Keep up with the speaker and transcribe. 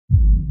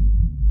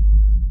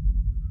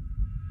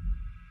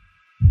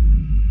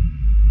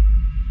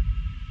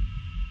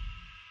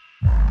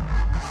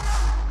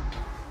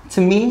To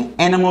me,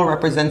 animal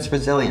represents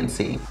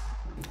resiliency.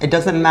 It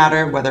doesn't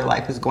matter whether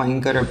life is going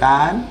good or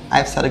bad.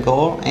 I've set a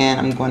goal and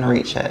I'm going to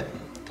reach it.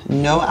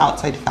 No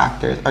outside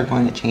factors are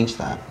going to change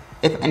that.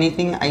 If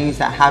anything, I use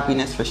that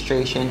happiness,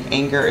 frustration,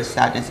 anger, or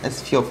sadness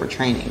as fuel for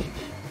training.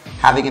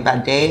 Having a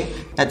bad day,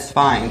 that's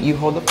fine. You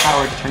hold the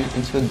power to turn it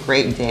into a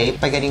great day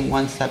by getting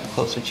one step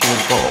closer to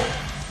your goal.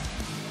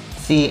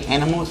 See,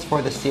 animal is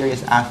for the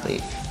serious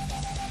athlete.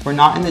 We're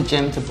not in the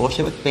gym to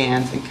bullshit with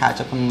fans and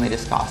catch up on the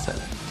latest gossip.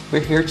 We're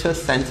here to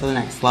ascend to the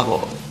next level,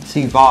 to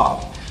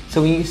evolve.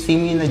 So when you see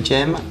me in the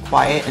gym,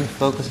 quiet and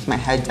focused with my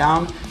head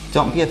down,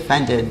 don't be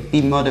offended,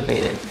 be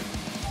motivated.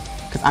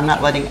 Because I'm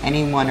not letting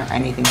anyone or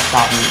anything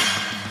stop me.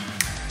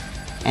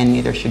 And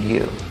neither should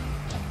you.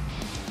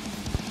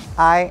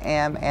 I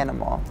am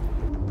animal.